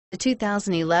The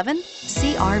 2011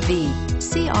 CR-V.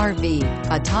 CR-V,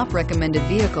 a top recommended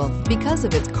vehicle because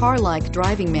of its car-like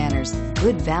driving manners,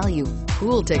 good value,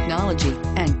 cool technology,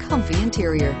 and comfy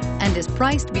interior, and is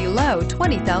priced below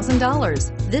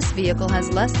 $20,000. This vehicle has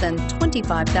less than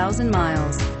 25,000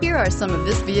 miles. Here are some of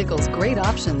this vehicle's great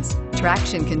options: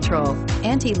 traction control,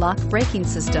 anti-lock braking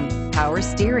system, power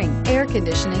steering, air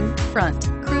conditioning, front,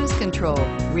 cruise control,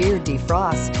 rear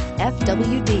defrost,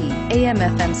 FWD,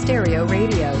 AM/FM stereo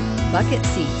radio, bucket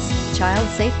seats, child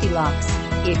safety locks.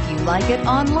 If you like it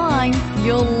online,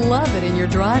 you'll love it in your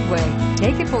driveway.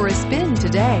 Take it for a spin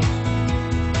today.